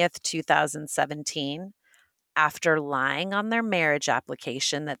 20th, 2017, after lying on their marriage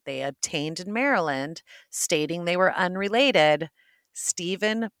application that they obtained in Maryland, stating they were unrelated,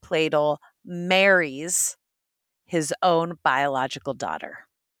 Steven Pladl marries his own biological daughter.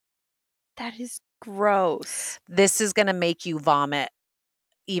 That is gross. This is going to make you vomit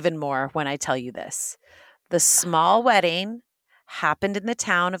even more when I tell you this. The small wedding happened in the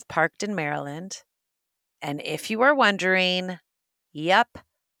town of Parkton, Maryland. And if you are wondering, yep,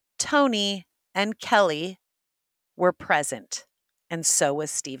 Tony and Kelly were present. And so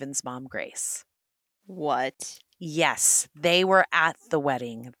was Steven's mom, Grace. What? Yes, they were at the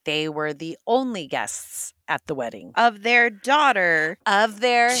wedding. They were the only guests at the wedding. Of their daughter.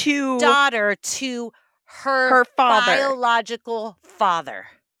 Daughter to her father. Biological father.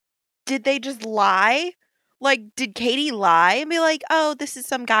 Did they just lie? Like, did Katie lie and be like, "Oh, this is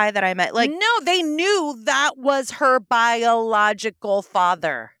some guy that I met"? Like, no, they knew that was her biological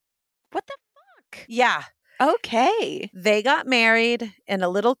father. What the fuck? Yeah. Okay. They got married in a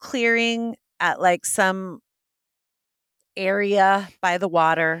little clearing at like some area by the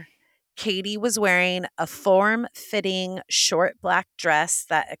water. Katie was wearing a form-fitting short black dress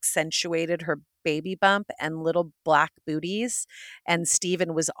that accentuated her baby bump and little black booties. And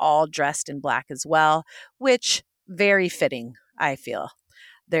Steven was all dressed in black as well, which very fitting, I feel.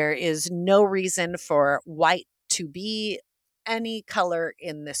 There is no reason for white to be any color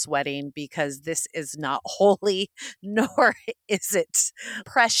in this wedding because this is not holy, nor is it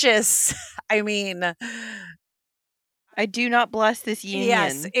precious. I mean, I do not bless this union.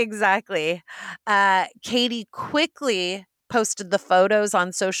 Yes, exactly. Katie quickly posted the photos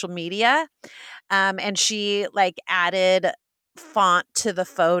on social media, and she like added font to the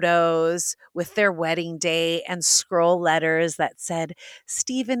photos with their wedding date and scroll letters that said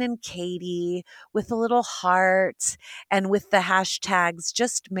Steven and Katie with a little heart and with the hashtags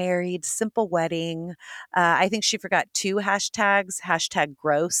just married, simple wedding. I think she forgot 2 hashtags, hashtag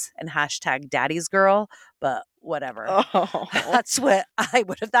gross and hashtag daddy's girl, but whatever. Oh. That's what I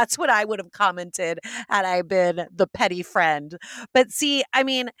would have commented had I been the petty friend. But see, I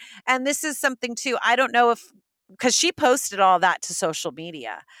mean, and this is something too, I don't know if, because she posted all that to social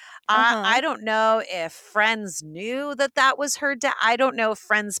media. I don't know if friends knew that was her dad. I don't know if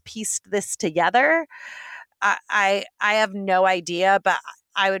friends pieced this together. I have no idea, but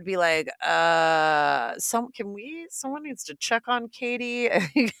I would be like, someone needs to check on Katie.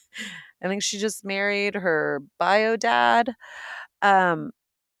 I think she just married her bio dad.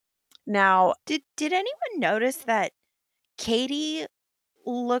 Now, did anyone notice that Katie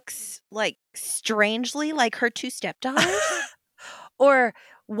looks like strangely like her 2 stepdaughters? Or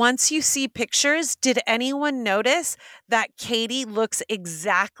once you see pictures, did anyone notice that Katie looks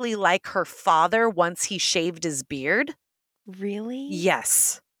exactly like her father once he shaved his beard? Really?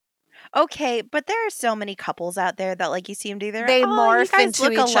 Yes. Okay, but there are so many couples out there that like you see them together. They Oh, you morph guys into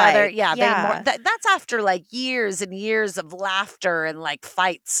look each other. alike. Yeah, Yeah. that's after like years and years of laughter and like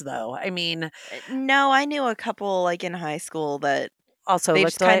fights though. I mean, No, I knew a couple like in high school that also they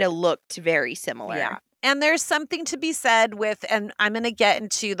just looked kind like of looked very similar. yeah. And there's something to be said with, and I'm going to get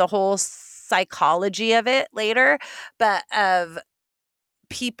into the whole psychology of it later, but of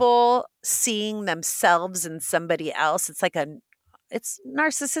people seeing themselves in somebody else. It's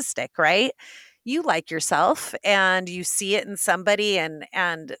narcissistic, right? You like yourself and you see it in somebody, and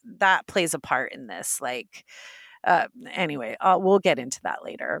that plays a part in this. Like, anyway, we'll get into that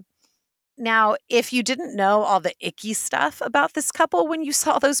later. Now, if you didn't know all the icky stuff about this couple when you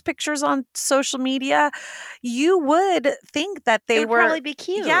saw those pictures on social media, you would think that It they would were, probably be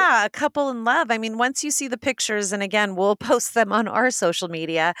cute. yeah, a couple in love. I mean, once you see the pictures, and again, we'll post them on our social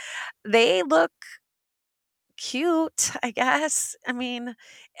media, they look cute, I guess. I mean,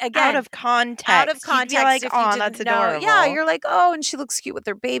 again, Out of context. out of You'd be context, like, if you oh, didn't that's know, adorable. yeah, you're like, oh, and she looks cute with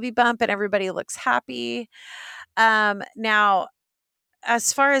her baby bump, and everybody looks happy. Now,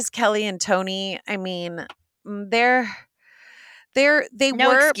 as far as Kelly and Tony, I mean, they're they No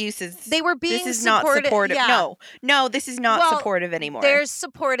were excuses. they were being This is not supportive. Yeah. No, this is not Well, supportive anymore. there's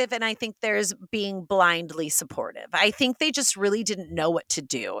supportive, and I think there's being blindly supportive. I think they just really didn't know what to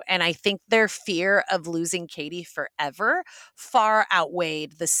do. And I think their fear of losing Katie forever far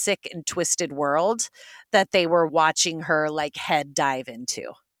outweighed the sick and twisted world that they were watching her like head dive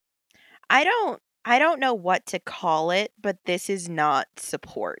into. I don't know what to call it, but this is not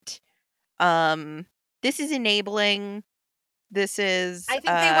support. This is enabling. This is I think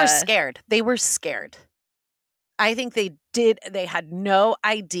they were scared. They were scared. I think they had no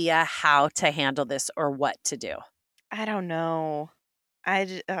idea how to handle this or what to do. I don't know.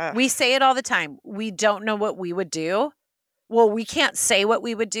 We say it all the time. We don't know what we would do. Well, we can't say what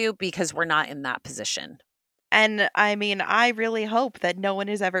we would do because we're not in that position. And I mean, I really hope that no one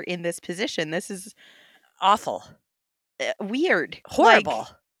is ever in this position. This is awful. Weird. Horrible. Like,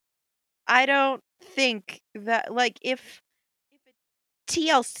 I don't think that like if a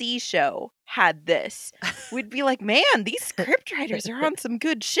TLC show had this, we'd be like, man, these script writers are on some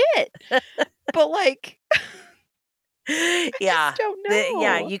good shit. But like yeah. I don't know.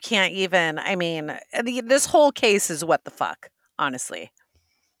 Yeah, you can't even. I mean, this whole case is what the fuck, honestly.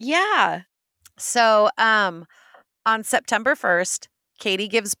 Yeah. So, on September 1st, Katie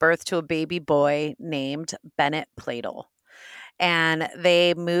gives birth to a baby boy named Bennett Platel. And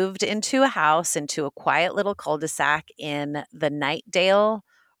they moved into a house, into a quiet little cul-de-sac in the Knightdale,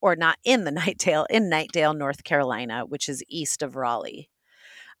 or not in the Knightdale, in Knightdale, North Carolina, which is east of Raleigh.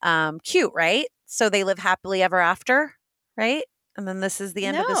 Cute, right? So they live happily ever after, right? And then this is the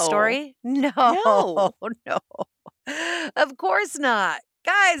end of the story? No. No. Of course not.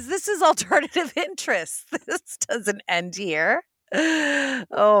 Guys, this is alternative interest. This doesn't end here.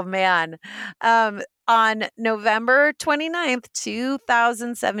 Oh, man. On November 29th,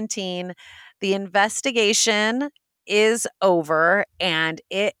 2017, the investigation is over, and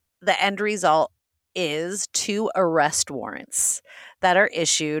the end result is 2 arrest warrants that are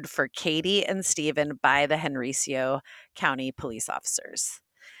issued for Katie and Stephen by the Henrico County police officers.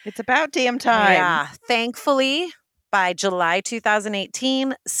 It's about damn time. Yeah. Thankfully, by July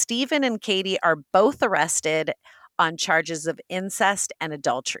 2018, Stephen and Katie are both arrested on charges of incest and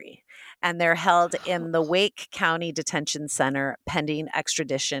adultery, and they're held in the Wake County Detention Center pending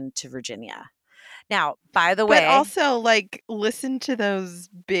extradition to Virginia. Now, by the way, but also like listen to those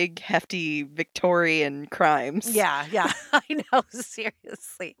big hefty Victorian crimes. Yeah, I know,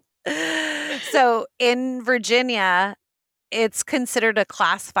 seriously. So in Virginia, it's considered a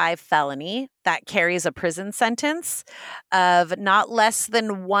class 5 felony that carries a prison sentence of not less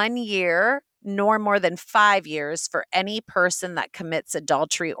than 1 year nor more than 5 years for any person that commits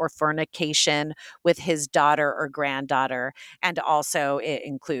adultery or fornication with his daughter or granddaughter. And also it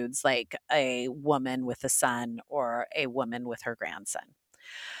includes like a woman with a son or a woman with her grandson.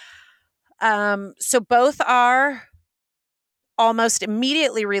 So both are almost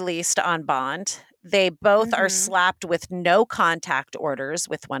immediately released on bond. They both are slapped with no contact orders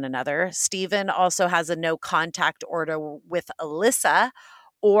with one another. Stephen also has a no contact order with Alyssa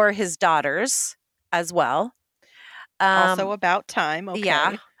or his daughters as well. Also about time. Okay.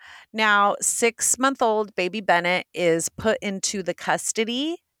 Yeah. Now, 6-month-old baby Bennett is put into the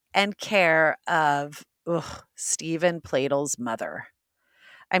custody and care of Stephen Platel's mother.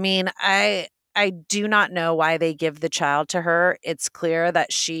 I mean, I do not know why they give the child to her. It's clear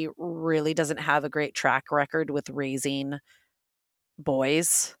that she really doesn't have a great track record with raising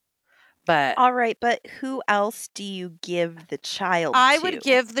boys. But All right, but who else do you give the child I to? would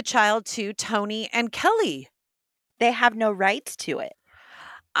give the child to Tony and Kelly. They have no rights to it.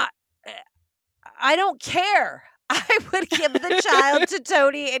 I, I don't care. I would give the child to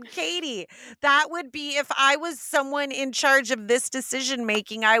Tony and Katie. That would be, if I was someone in charge of this decision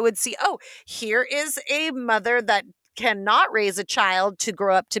making, I would see, oh, here is a mother that cannot raise a child to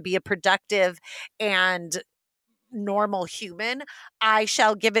grow up to be a productive and normal human. I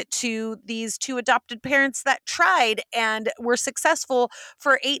shall give it to these two adopted parents that tried and were successful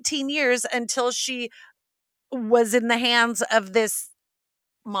for 18 years until she was in the hands of this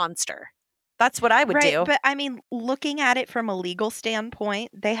monster. That's what I would Right, do. but I mean, looking at it from a legal standpoint,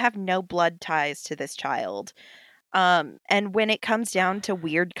 they have no blood ties to this child. And when it comes down to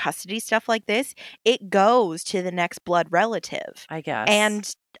weird custody stuff like this, it goes to the next blood relative. I guess.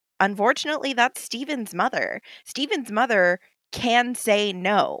 And unfortunately, that's Steven's mother. Steven's mother can say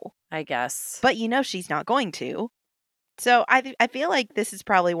no, I guess. but she's not going to. So I feel like this is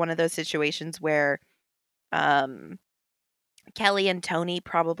probably one of those situations where Kelly and Tony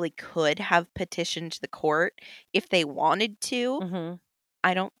probably could have petitioned the court if they wanted to. Mhm.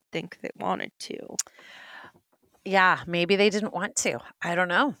 I don't think they wanted to. Yeah, maybe they didn't want to. I don't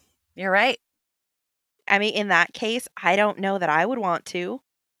know. You're right. I mean, in that case, I don't know that I would want to.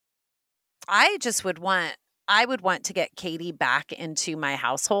 I would want to get Katie back into my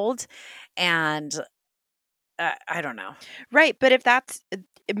household, and I don't know. Right, but if that's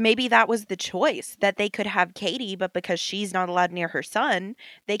maybe that was the choice, that they could have Katie, but because she's not allowed near her son,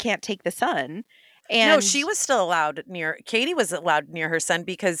 they can't take the son. And No, she was still allowed near. Katie was allowed near her son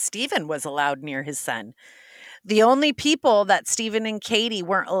because Stephen was allowed near his son. The only people that Stephen and Katie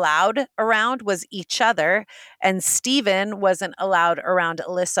weren't allowed around was each other, and Stephen wasn't allowed around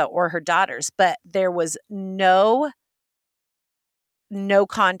Alyssa or her daughters, but there was no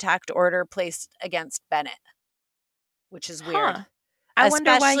contact order placed against Bennett, which is weird. Huh. I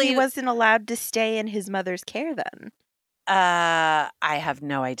wonder why he Especially, wasn't allowed to stay in his mother's care then. I have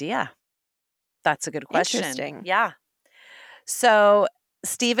no idea. That's a good question. Interesting. Yeah. So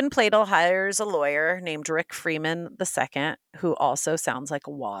Stephen Pladel hires a lawyer named Rick Freeman II, who also sounds like a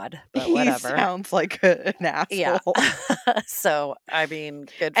wad, but whatever. He sounds like an asshole. Yeah. So, I mean,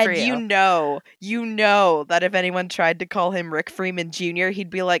 good for And you. you know that if anyone tried to call him Rick Freeman Jr., he'd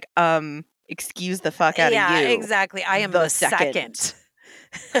be like, excuse the fuck out of you. Yeah, exactly. I am the second.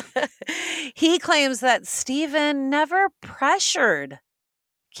 He claims that Stephen never pressured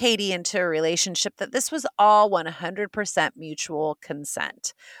Katie into a relationship, that this was all 100% mutual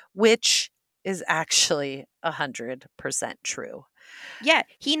consent, which is actually 100% true. Yeah,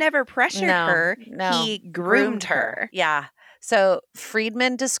 he never pressured her. No, he groomed her. Yeah. So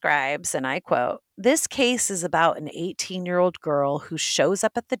Friedman describes, and I quote, "This case is about an 18-year-old girl who shows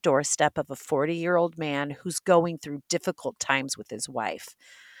up at the doorstep of a 40-year-old man who's going through difficult times with his wife.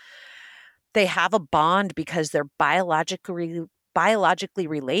 They have a bond because they're biologically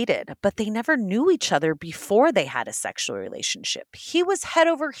related, but they never knew each other before they had a sexual relationship. He was head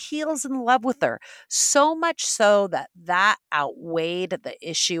over heels in love with her, so much so that outweighed the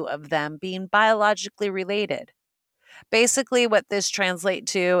issue of them being biologically related." Basically, what this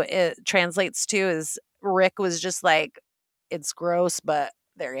translates to is Rick was just like, "It's gross, but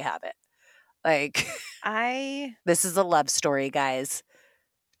there you have it." Like, this is a love story, guys.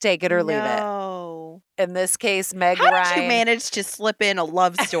 Take it or leave it. No. In this case, Meg How Ryan. did you manage to slip in a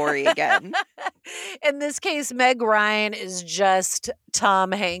love story again? In this case, Meg Ryan is just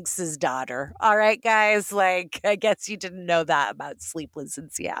Tom Hanks's daughter. All right, guys. Like, I guess you didn't know that about Sleepless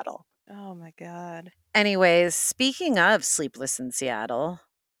in Seattle. Oh my God. Anyways, speaking of Sleepless in Seattle,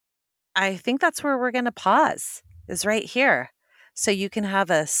 I think that's where we're going to pause, is right here. So you can have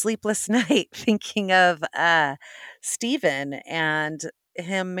a sleepless night thinking of Stephen and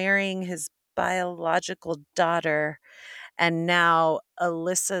him marrying his biological daughter. And now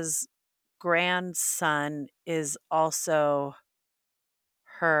Alyssa's grandson is also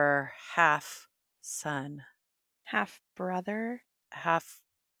her half son. Half brother?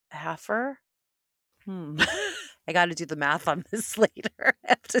 Halfer? I got to do the math on this later. I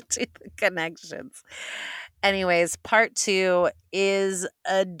have to do the connections. Anyways, part 2 is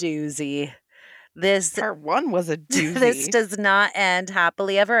a doozy. Part 1 was a doozy. This does not end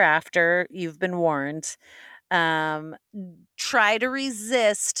happily ever after. You've been warned. Try to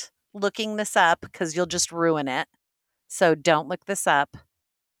resist looking this up because you'll just ruin it. So don't look this up.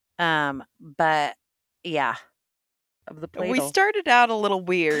 But yeah. of the We Play-Doh. started out a little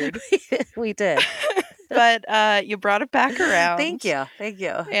weird. We did. But you brought it back around. Thank you.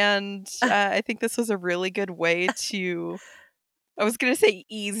 And I think this was a really good way to, I was going to say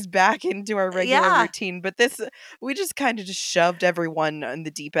ease back into our regular routine, but we just kind of just shoved everyone on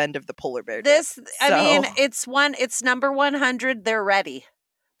the deep end of the polar bear dip. I mean, it's number 100. They're ready.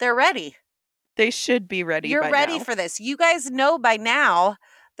 They should be ready. You're ready for this. You guys know by now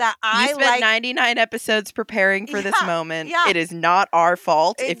that you spent 99 episodes preparing for this moment. Yeah. It is not our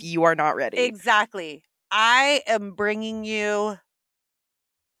fault if you are not ready. Exactly. I am bringing you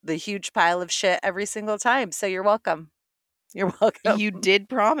the huge pile of shit every single time. So you're welcome. You're welcome. You did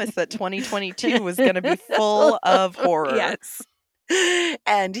promise that 2022 was going to be full of horror. Yes.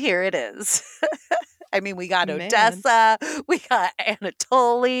 And here it is. I mean, we got Odessa, we got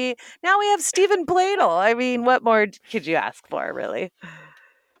Anatoly. Now we have Stephen Bladel. I mean, what more could you ask for, really?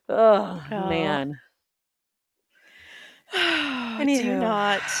 Oh. Man. Do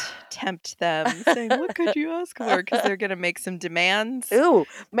not tempt them saying, what could you ask for? Because they're going to make some demands. Ooh,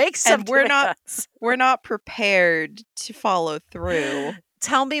 make some demands. We're not prepared to follow through.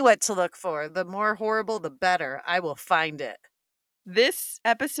 Tell me what to look for. The more horrible, the better. I will find it. This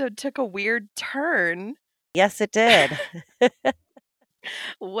episode took a weird turn. Yes, it did.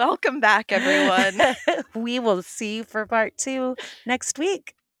 Welcome back, everyone. We will see you for part 2 next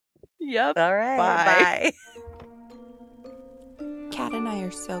week. Yep. All right. Bye. Kat and I are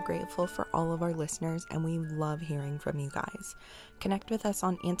so grateful for all of our listeners, and we love hearing from you guys. Connect with us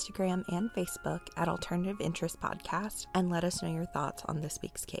on Instagram and Facebook at Alternative Interest Podcast and let us know your thoughts on this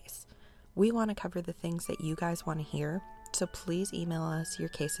week's case. We want to cover the things that you guys want to hear, so please email us your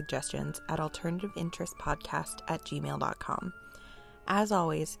case suggestions at alternativeinterestpodcast@gmail.com. As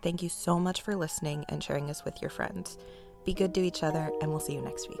always, thank you so much for listening and sharing us with your friends. Be good to each other, and we'll see you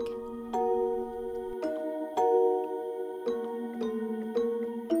next week.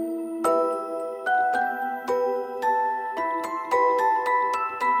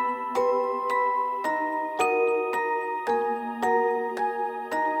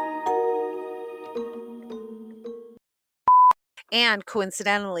 And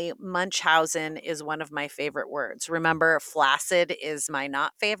coincidentally, Munchausen is one of my favorite words. Remember, flaccid is my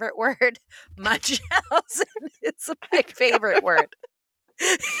not favorite word. Munchausen is my favorite word.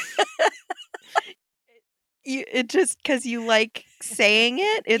 It just because you like saying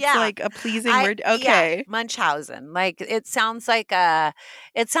it, it's like a pleasing word. Okay, yeah, Munchausen. Like it sounds like a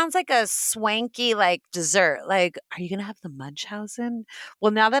swanky like dessert. Like, are you gonna have the Munchausen?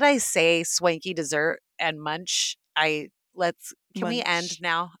 Well, now that I say swanky dessert and munch, can we end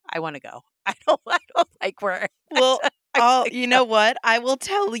now? I want to go. I don't like where. Well, you know what? I will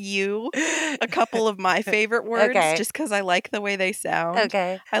tell you a couple of my favorite words just because I like the way they sound.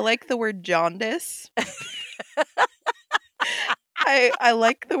 Okay. I like the word jaundice. I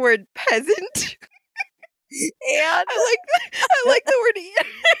like the word peasant. And I like the word I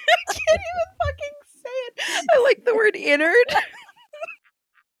can't even fucking say it. I like the word innard.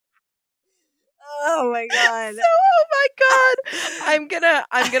 Oh my god. Oh my god.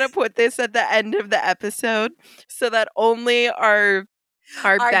 I'm gonna put this at the end of the episode so that only our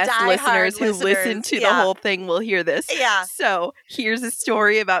best listeners who listen to the whole thing will hear this. Yeah. So here's a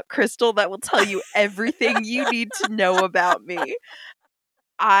story about Crystal that will tell you everything you need to know about me.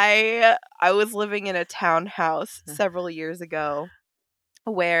 I was living in a townhouse several years ago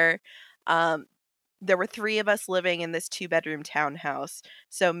where there were 3 of us living in this 2-bedroom townhouse.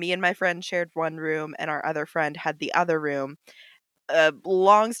 So me and my friend shared one room and our other friend had the other room.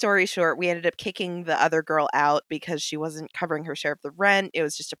 Long story short, we ended up kicking the other girl out because she wasn't covering her share of the rent. It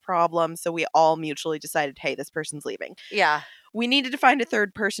was just a problem. So we all mutually decided, hey, this person's leaving. Yeah. We needed to find a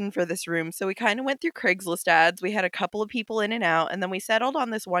third person for this room. So we kind of went through Craigslist ads. We had a couple of people in and out. And then we settled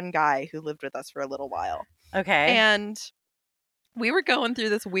on this one guy who lived with us for a little while. Okay. And we were going through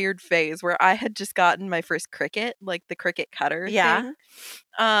this weird phase where I had just gotten my first Cricut, like the Cricut cutter thing.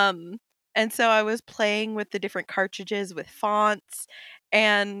 And so I was playing with the different cartridges with fonts,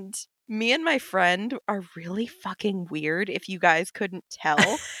 and me and my friend are really fucking weird, if you guys couldn't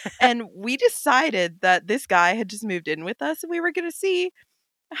tell. And we decided that this guy had just moved in with us and we were going to see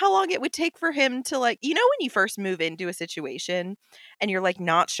how long it would take for him to, like, you know, when you first move into a situation and you're like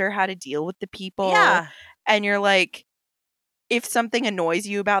not sure how to deal with the people. Yeah. And you're like, if something annoys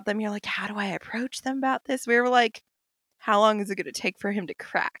you about them, you're like, how do I approach them about this? We were like, how long is it going to take for him to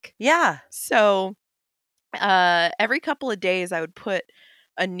crack? Yeah. So every couple of days I would put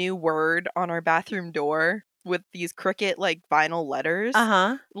a new word on our bathroom door with these Cricut like vinyl letters,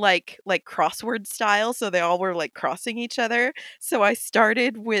 like crossword style. So they all were like crossing each other. So I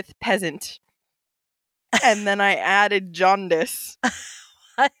started with peasant. And then I added jaundice.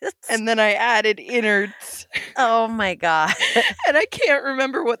 And then I added innards. Oh my God. And I can't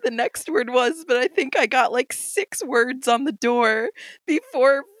remember what the next word was, but I think I got like 6 words on the door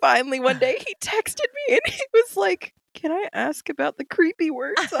before finally one day he texted me and he was like, "Can I ask about the creepy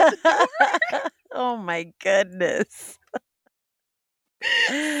words on the door?" Oh my goodness.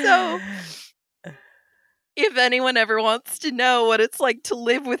 So, if anyone ever wants to know what it's like to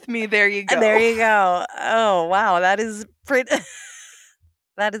live with me, there you go. There you go. Oh wow, that is pretty.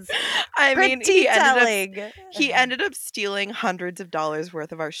 That is I mean, pretty he telling. ended up stealing hundreds of dollars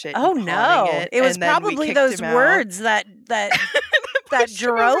worth of our shit. Oh and no! pawning It was and then we probably kicked those him out. words that Pushed him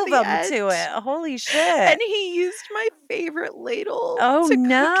over drove the him to edge. it. Holy shit! And he used my favorite ladle Oh, to cook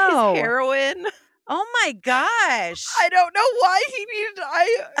no. his heroin. Oh my gosh! I don't know why he needed.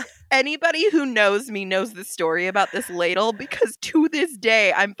 Anybody who knows me knows the story about this ladle because to this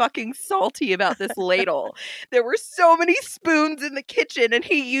day I'm fucking salty about this ladle. There were so many spoons in the kitchen and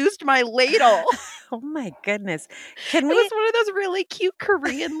he used my ladle. Oh my goodness! Can It we? was one of those really cute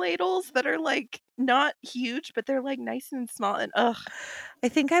Korean ladles that are like not huge, but they're like nice and small. And ugh, I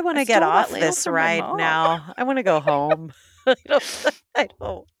think I want I to get stole that off ladle this from my ride mom. now. I want to go home. I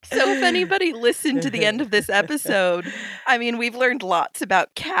don't. So if anybody listened to the end of this episode, I mean, we've learned lots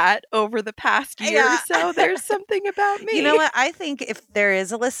about Kat over the past year Yeah. or so. There's something about me. You know what? I think if there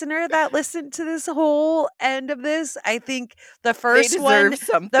is a listener that listened to this whole end of this, I think the They first deserve one,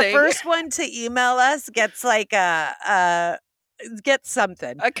 something. the first one to email us gets like get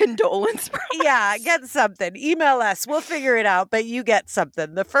something. A condolence prize. Yeah, get something. Email us. We'll figure it out, but you get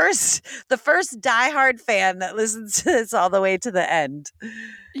something. The first diehard fan that listens to this all the way to the end.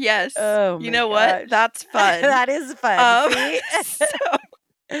 Yes. Oh You my know gosh. what? That's fun. That is fun. See?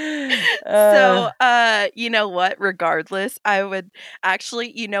 So, you know what? Regardless, I would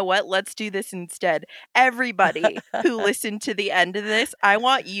actually, you know what? Let's do this instead. Everybody who listened to the end of this, I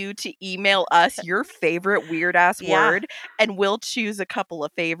want you to email us your favorite weird ass Yeah. word, and we'll choose a couple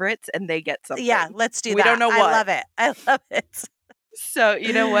of favorites, and they get something. Yeah, let's do We that. don't know I what. love it. I love it. So,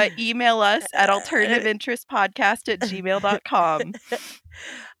 you know what? Email us at alternativeinterestpodcast@gmail.com.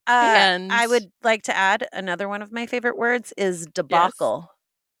 And I would like to add another one of my favorite words is debacle.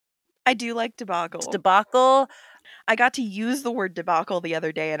 I do like debacle. Debacle. I got to use the word debacle the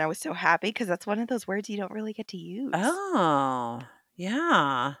other day, and I was so happy because that's one of those words you don't really get to use. Oh,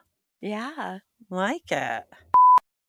 yeah. Yeah. Like it.